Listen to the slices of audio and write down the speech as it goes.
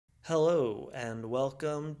Hello and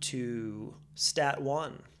welcome to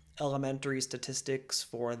STAT1, Elementary Statistics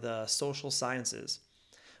for the Social Sciences.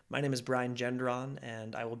 My name is Brian Gendron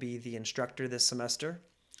and I will be the instructor this semester.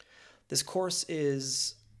 This course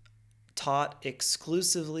is taught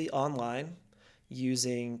exclusively online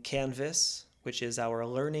using Canvas, which is our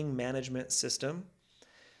learning management system.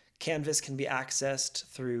 Canvas can be accessed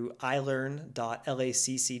through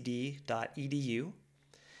ilearn.laccd.edu,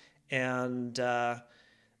 and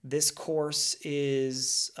this course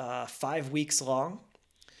is 5 weeks long,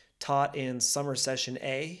 taught in summer session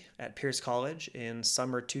A at Pierce College in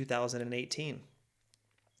summer 2018.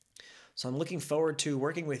 So I'm looking forward to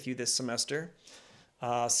working with you this semester.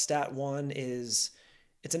 STAT1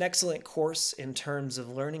 it's an excellent course in terms of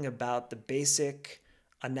learning about the basic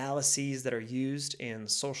analyses that are used in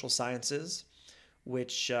social sciences,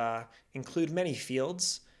 which include many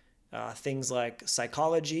fields, things like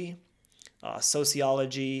psychology,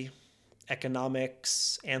 sociology,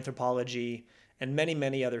 economics, anthropology, and many,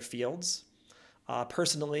 many other fields.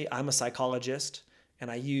 Personally, I'm a psychologist, and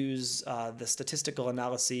I use the statistical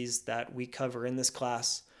analyses that we cover in this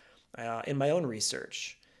class in my own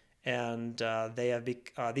research. And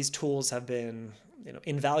these tools have been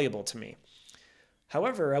invaluable to me.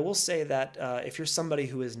 However, I will say that if you're somebody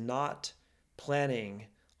who is not planning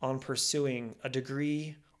on pursuing a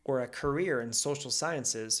degree or a career in social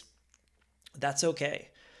sciences, that's okay.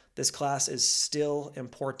 This class is still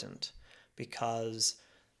important because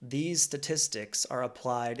these statistics are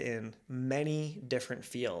applied in many different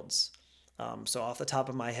fields. So off the top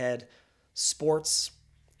of my head, sports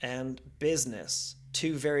and business,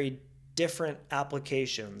 two very different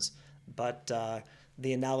applications, but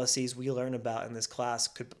the analyses we learn about in this class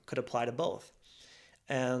could apply to both.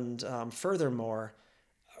 And furthermore,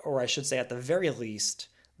 or I should say at the very least,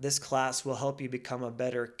 this class will help you become a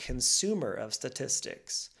better consumer of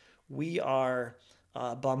statistics. We are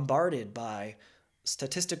bombarded by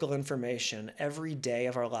statistical information every day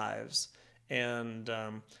of our lives, and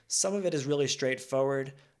some of it is really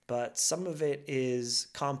straightforward, but some of it is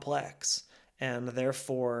complex, and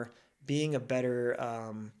therefore being a better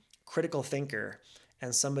critical thinker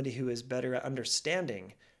and somebody who is better at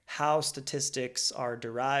understanding how statistics are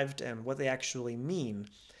derived and what they actually mean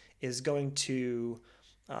is going to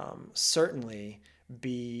certainly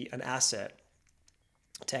be an asset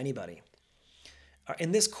to anybody.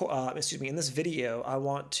 In this video, I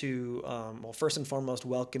want to, first and foremost,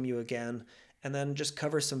 welcome you again, and then just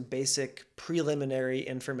cover some basic preliminary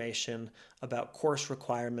information about course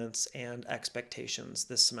requirements and expectations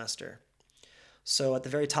this semester. So at the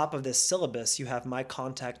very top of this syllabus, you have my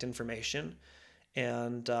contact information,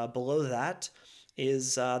 and below that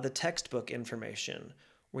is the textbook information.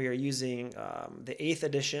 We are using the 8th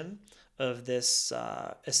edition of this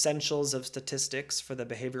Essentials of Statistics for the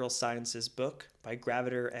Behavioral Sciences book by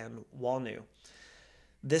Graviter and Walnu.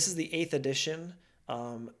 This is the 8th edition.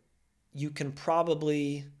 You can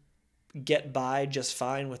probably get by just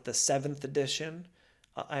fine with the 7th edition.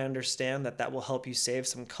 I understand that will help you save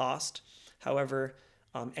some cost. However,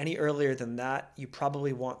 any earlier than that, you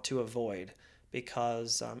probably want to avoid,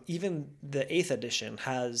 because even the 8th edition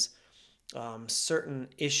has certain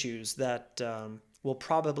issues that will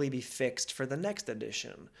probably be fixed for the next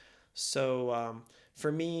edition. So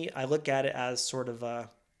for me, I look at it as sort of a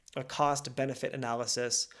cost-benefit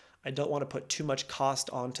analysis. I don't want to put too much cost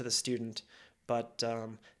onto the student, but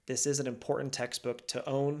this is an important textbook to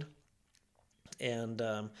own. And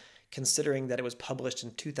considering that it was published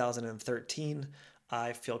in 2013,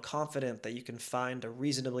 I feel confident that you can find a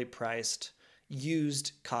reasonably priced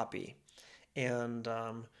used copy. And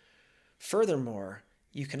furthermore,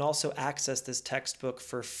 you can also access this textbook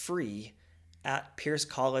for free at Pierce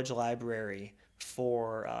College Library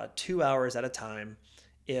for 2 hours at a time,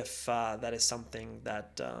 if that is something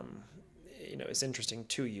that is interesting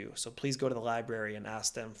to you. So please go to the library and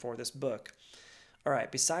ask them for this book. All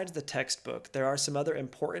right, besides the textbook, there are some other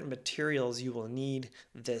important materials you will need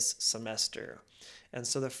this semester. And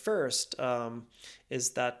so the first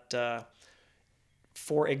is that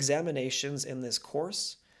for examinations in this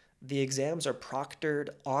course, the exams are proctored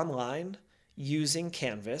online using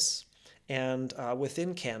Canvas, and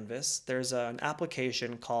within Canvas, there's an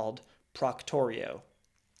application called Proctorio.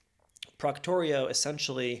 Proctorio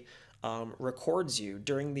essentially records you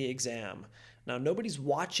during the exam. Now, nobody's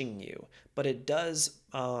watching you, but it does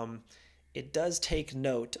take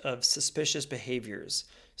note of suspicious behaviors.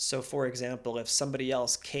 So, for example, if somebody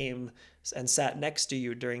else came and sat next to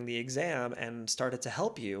you during the exam and started to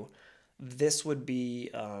help you, this would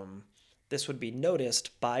be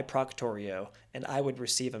noticed by Proctorio, and I would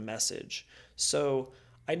receive a message. So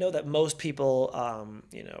I know that most people,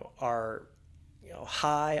 are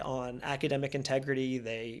high on academic integrity.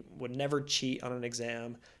 They would never cheat on an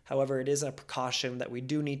exam. However, it is a precaution that we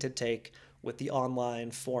do need to take with the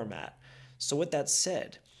online format. So with that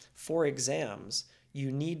said, for exams,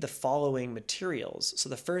 you need the following materials. So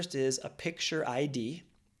the first is a picture ID.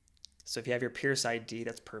 So if you have your Pierce ID,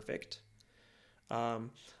 that's perfect.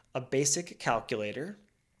 A basic calculator,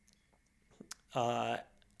 a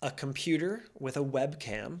computer with a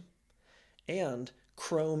webcam, and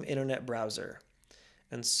Chrome Internet Browser.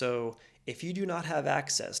 And so if you do not have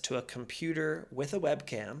access to a computer with a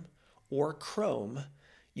webcam or Chrome,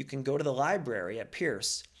 you can go to the library at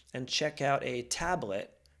Pierce and check out a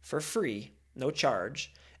tablet for free, no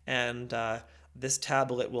charge, and this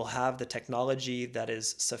tablet will have the technology that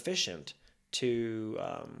is sufficient to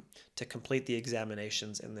complete the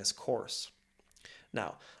examinations in this course.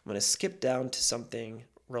 Now, I'm going to skip down to something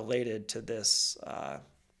related to this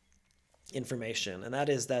information, and that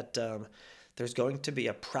is that there's going to be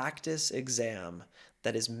a practice exam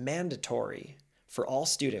that is mandatory for all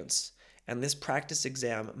students, and this practice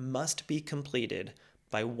exam must be completed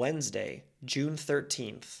by Wednesday, June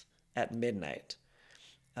 13th at midnight.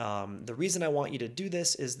 The reason I want you to do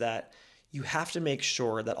this is that you have to make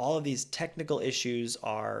sure that all of these technical issues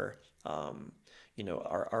are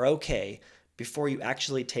okay before you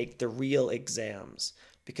actually take the real exams.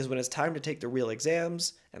 Because when it's time to take the real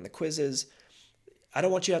exams and the quizzes, I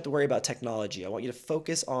don't want you to have to worry about technology. I want you to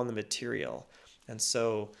focus on the material. And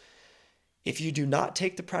so if you do not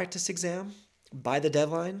take the practice exam by the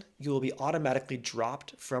deadline, you will be automatically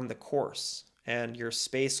dropped from the course and your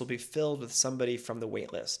space will be filled with somebody from the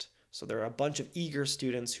wait list. So there are a bunch of eager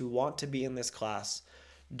students who want to be in this class.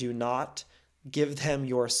 Do not give them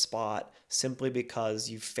your spot simply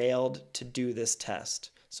because you failed to do this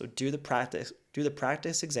test. So do the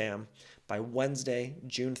practice exam by Wednesday,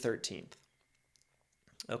 June 13th.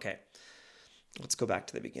 Okay, let's go back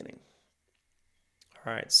to the beginning.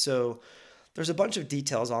 All right, so there's a bunch of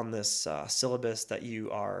details on this syllabus that you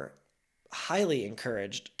are highly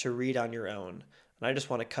encouraged to read on your own. And I just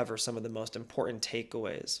want to cover some of the most important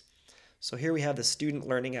takeaways. So here we have the student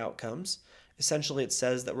learning outcomes. Essentially, it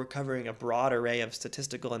says that we're covering a broad array of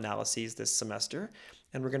statistical analyses this semester,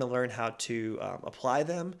 and we're going to learn how to apply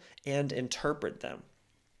them and interpret them.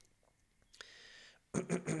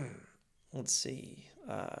 Let's see.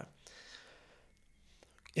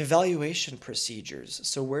 Evaluation procedures.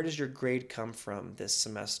 So where does your grade come from this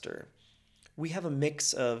semester? We have a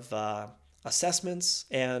mix of assessments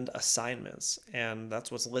and assignments, and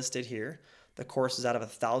that's what's listed here. The course is out of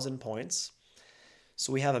 1,000 points.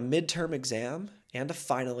 So we have a midterm exam and a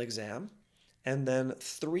final exam, and then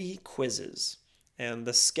 3 quizzes. And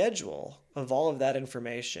the schedule of all of that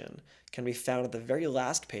information can be found at the very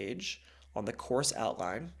last page on the course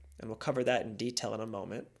outline, and we'll cover that in detail in a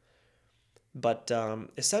moment. But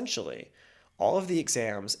essentially, all of the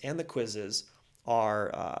exams and the quizzes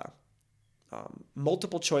are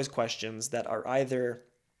multiple choice questions that are either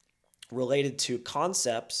related to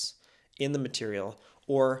concepts in the material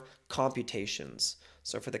or computations.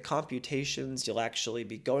 So for the computations, you'll actually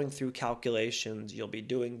be going through calculations, you'll be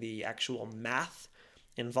doing the actual math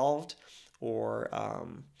involved, or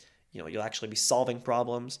you'll actually be solving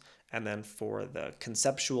problems. And then for the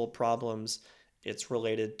conceptual problems, it's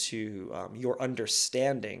related to your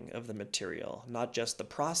understanding of the material, not just the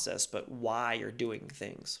process, but why you're doing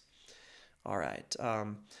things. All right.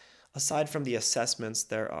 Aside from the assessments,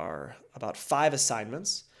 there are about 5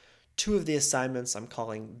 assignments. 2 of the assignments I'm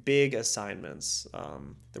calling big assignments.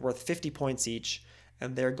 They're worth 50 points each,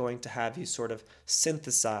 and they're going to have you sort of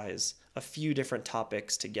synthesize a few different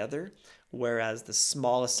topics together, whereas the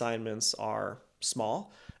small assignments are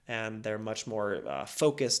small, and they're much more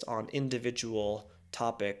focused on individual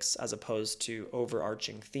topics as opposed to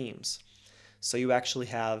overarching themes. So you actually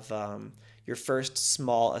have your first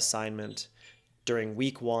small assignment during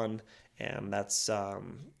week 1, and that's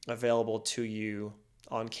available to you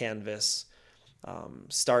on Canvas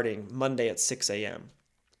starting Monday at 6 a.m.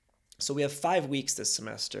 So we have 5 weeks this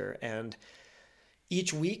semester, and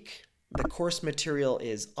each week the course material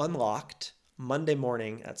is unlocked Monday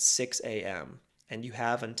morning at 6 a.m. and you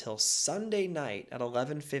have until Sunday night at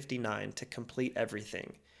 11:59 to complete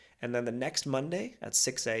everything. And then the next Monday at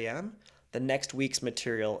 6 a.m., the next week's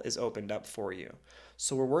material is opened up for you.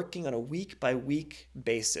 So we're working on a week-by-week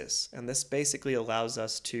basis, and this basically allows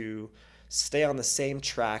us to stay on the same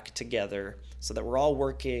track together so that we're all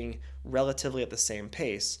working relatively at the same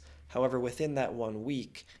pace. However, within that 1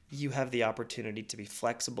 week, you have the opportunity to be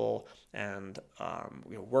flexible and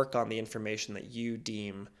work on the information that you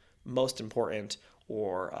deem most important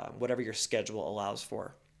or whatever your schedule allows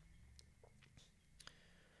for.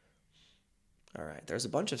 All right, there's a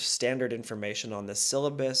bunch of standard information on this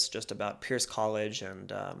syllabus just about Pierce College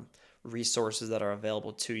and resources that are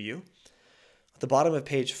available to you. At the bottom of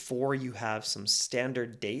page 4, you have some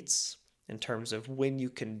standard dates in terms of when you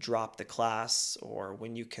can drop the class or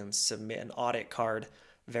when you can submit an audit card,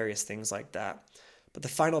 various things like that. But the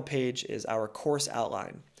final page is our course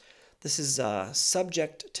outline. This is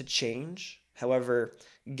subject to change. However,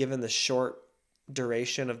 given the short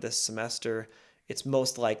duration of this semester, it's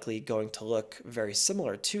most likely going to look very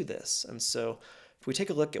similar to this. And so if we take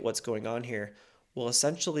a look at what's going on here, we'll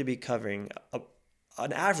essentially be covering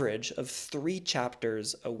an average of 3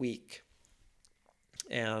 chapters a week.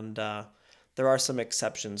 And there are some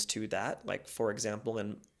exceptions to that. Like, for example,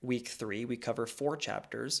 in week 3, we cover 4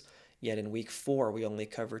 chapters, yet in week 4, we only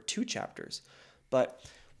cover 2 chapters. But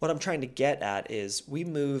what I'm trying to get at is we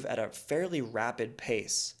move at a fairly rapid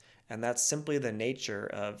pace. And that's simply the nature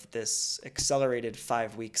of this accelerated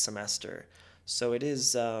 5-week semester. So it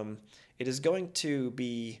is going to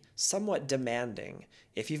be somewhat demanding.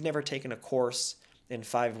 If you've never taken a course in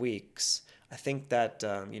 5 weeks, I think that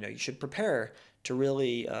you should prepare to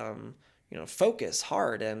really focus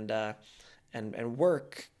hard and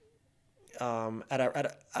work at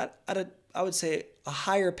a I would say a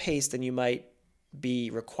higher pace than you might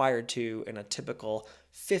be required to in a typical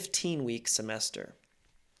 15-week semester.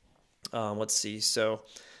 Let's see. So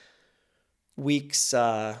week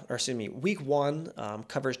 1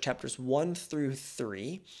 covers chapters 1 through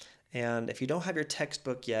 3. And if you don't have your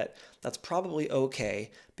textbook yet, that's probably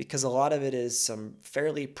okay, because a lot of it is some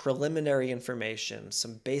fairly preliminary information,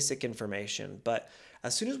 some basic information. But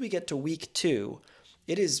as soon as we get to week 2,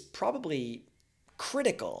 it is probably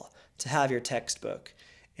critical to have your textbook.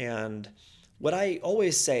 And what I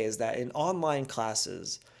always say is that in online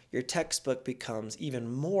classes, your textbook becomes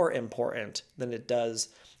even more important than it does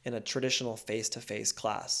in a traditional face-to-face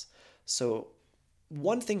class. So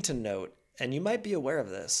one thing to note, and you might be aware of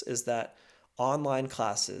this, is that online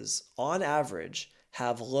classes, on average,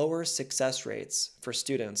 have lower success rates for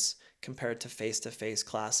students compared to face-to-face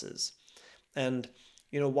classes. And,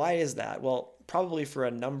 why is that? Well, probably for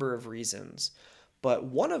a number of reasons. But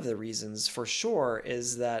one of the reasons, for sure,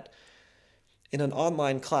 is that in an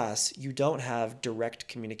online class, you don't have direct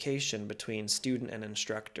communication between student and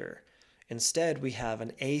instructor. Instead, we have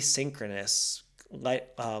an asynchronous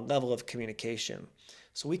level of communication.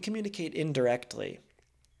 So we communicate indirectly.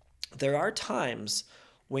 There are times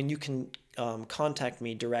when you can contact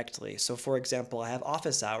me directly. So for example, I have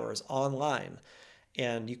office hours online,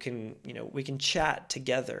 and we can chat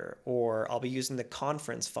together, or I'll be using the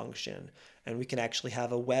conference function, and we can actually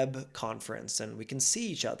have a web conference and we can see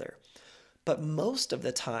each other. But most of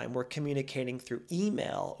the time, we're communicating through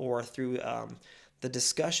email or through the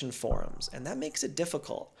discussion forums, and that makes it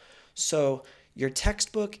difficult. So your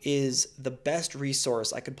textbook is the best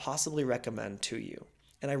resource I could possibly recommend to you.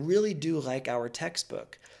 And I really do like our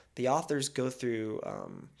textbook. The authors go through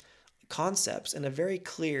concepts in a very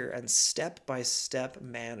clear and step-by-step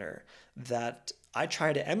manner that I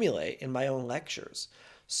try to emulate in my own lectures.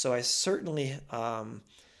 So I certainly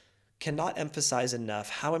cannot emphasize enough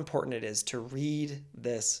how important it is to read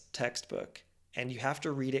this textbook. And you have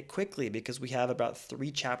to read it quickly because we have about 3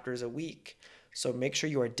 chapters a week. So make sure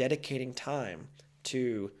you are dedicating time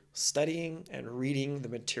to studying and reading the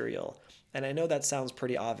material. And I know that sounds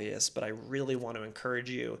pretty obvious, but I really want to encourage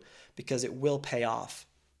you because it will pay off.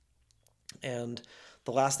 And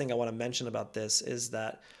the last thing I want to mention about this is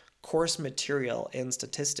that course material in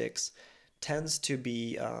statistics tends to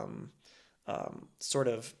be sort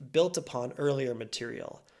of built upon earlier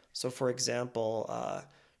material. So for example,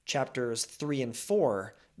 chapters 3 and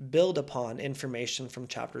 4 build upon information from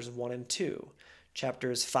chapters 1 and 2.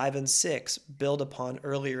 Chapters 5 and 6 build upon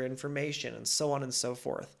earlier information, and so on and so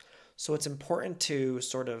forth. So it's important to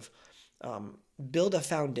sort of build a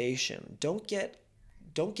foundation. Don't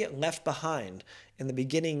get left behind in the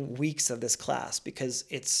beginning weeks of this class, because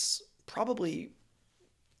it's probably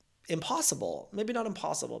impossible, maybe not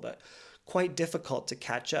impossible, but quite difficult to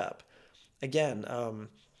catch up. Again,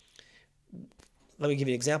 let me give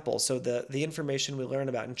you an example. So the information we learn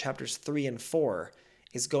about in chapters 3 and 4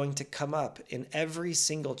 is going to come up in every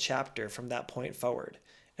single chapter from that point forward.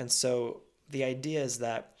 And so the idea is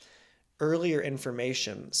that earlier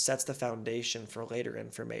information sets the foundation for later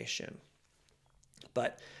information.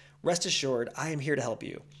 But rest assured, I am here to help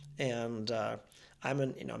you, and I'm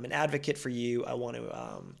an advocate for you. I want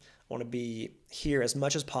to be here as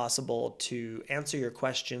much as possible to answer your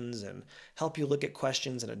questions and help you look at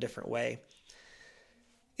questions in a different way.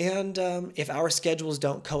 And if our schedules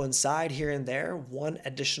don't coincide here and there, one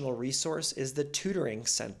additional resource is the tutoring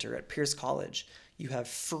center at Pierce College. you have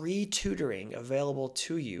free tutoring available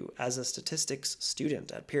to you as a statistics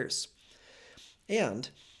student at Pierce. And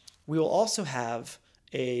we will also have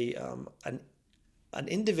an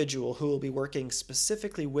individual who will be working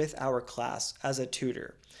specifically with our class as a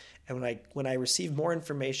tutor. And when I receive more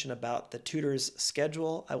information about the tutor's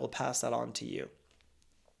schedule, I will pass that on to you.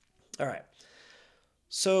 All right.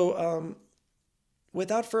 So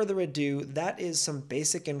without further ado, that is some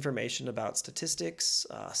basic information about statistics,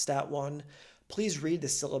 STAT1. Please read the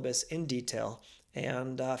syllabus in detail.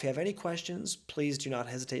 And if you have any questions, please do not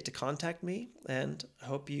hesitate to contact me. And I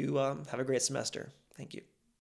hope you have a great semester. Thank you.